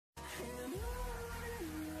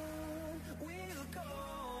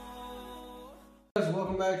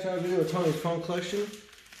back to our video of Tony's phone collection.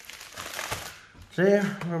 Today,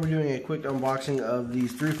 we're going to be doing a quick unboxing of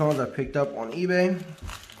these 3 phones I picked up on eBay.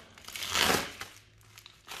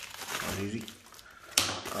 That was easy.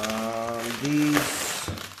 These,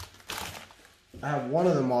 I have one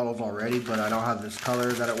of the models already, but I don't have this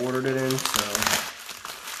color that I ordered it in, so.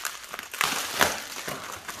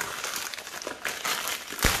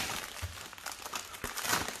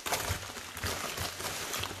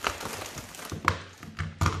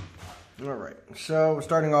 Alright, so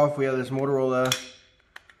starting off, we have this Motorola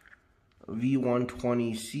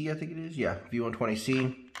V120C, I think it is. Yeah,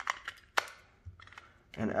 V120C.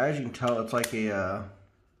 And as you can tell, it's like a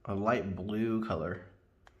light blue color.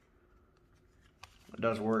 It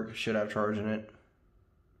does work. It should have charge in it.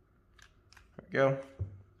 There we go.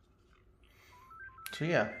 So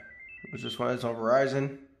yeah, it was this one. It's on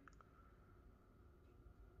Verizon.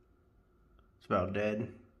 It's about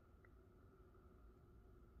dead.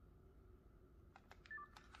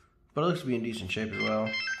 But it looks to be in decent shape as well.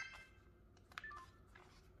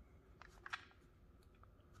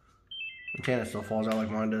 Antenna still falls out like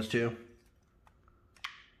mine does too.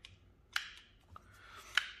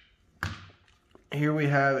 Here we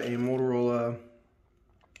have a Motorola,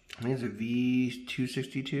 I think it's a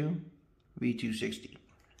V262, V260.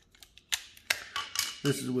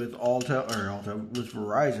 This is with with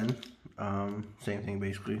Verizon. Same thing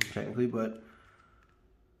basically, technically, but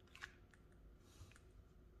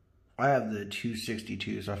I have the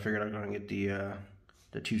 262, so I figured I'm going to get the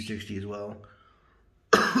 260 as well.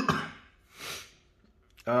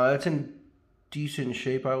 It's in decent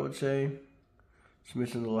shape, I would say. It's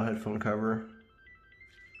missing the little headphone cover.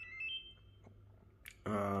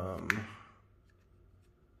 Other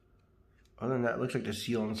than that, it looks like the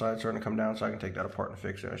seal inside is starting to come down, so I can take that apart and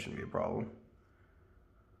fix it. That shouldn't be a problem.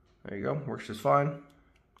 There you go, works just fine.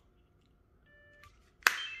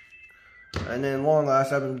 And then long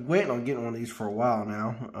last, I've been waiting on getting one of these for a while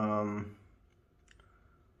now.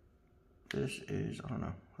 This is, I don't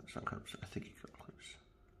know, that's not clips. I think it got clips.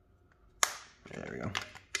 Yeah, there we go.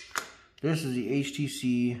 This is the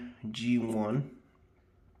HTC G1.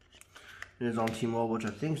 It is on T-Mobile, which I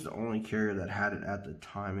think is the only carrier that had it at the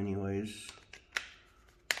time anyways.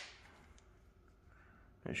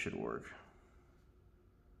 It should work.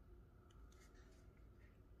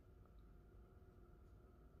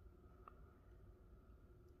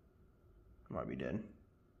 Might be dead.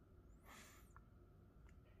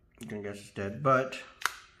 I'm gonna guess it's dead, but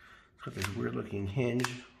it's got this weird looking hinge,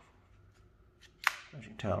 as you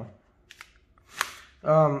can tell.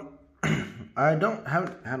 I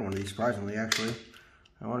haven't had one of these, surprisingly, actually.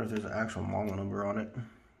 I wonder if there's an actual model number on it.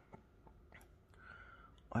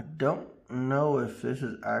 I don't know if this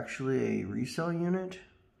is actually a resale unit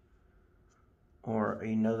or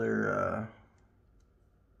another,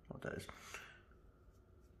 what that is.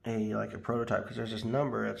 Like a prototype, because there's this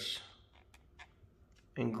number that's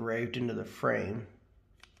engraved into the frame.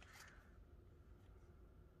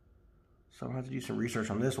 So I'll have to do some research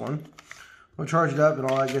on this one. We'll charge it up and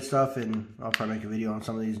all that good stuff, and I'll probably make a video on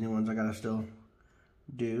some of these new ones I gotta still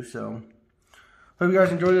do. So hope you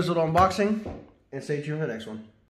guys enjoyed this little unboxing, and stay tuned for the next one.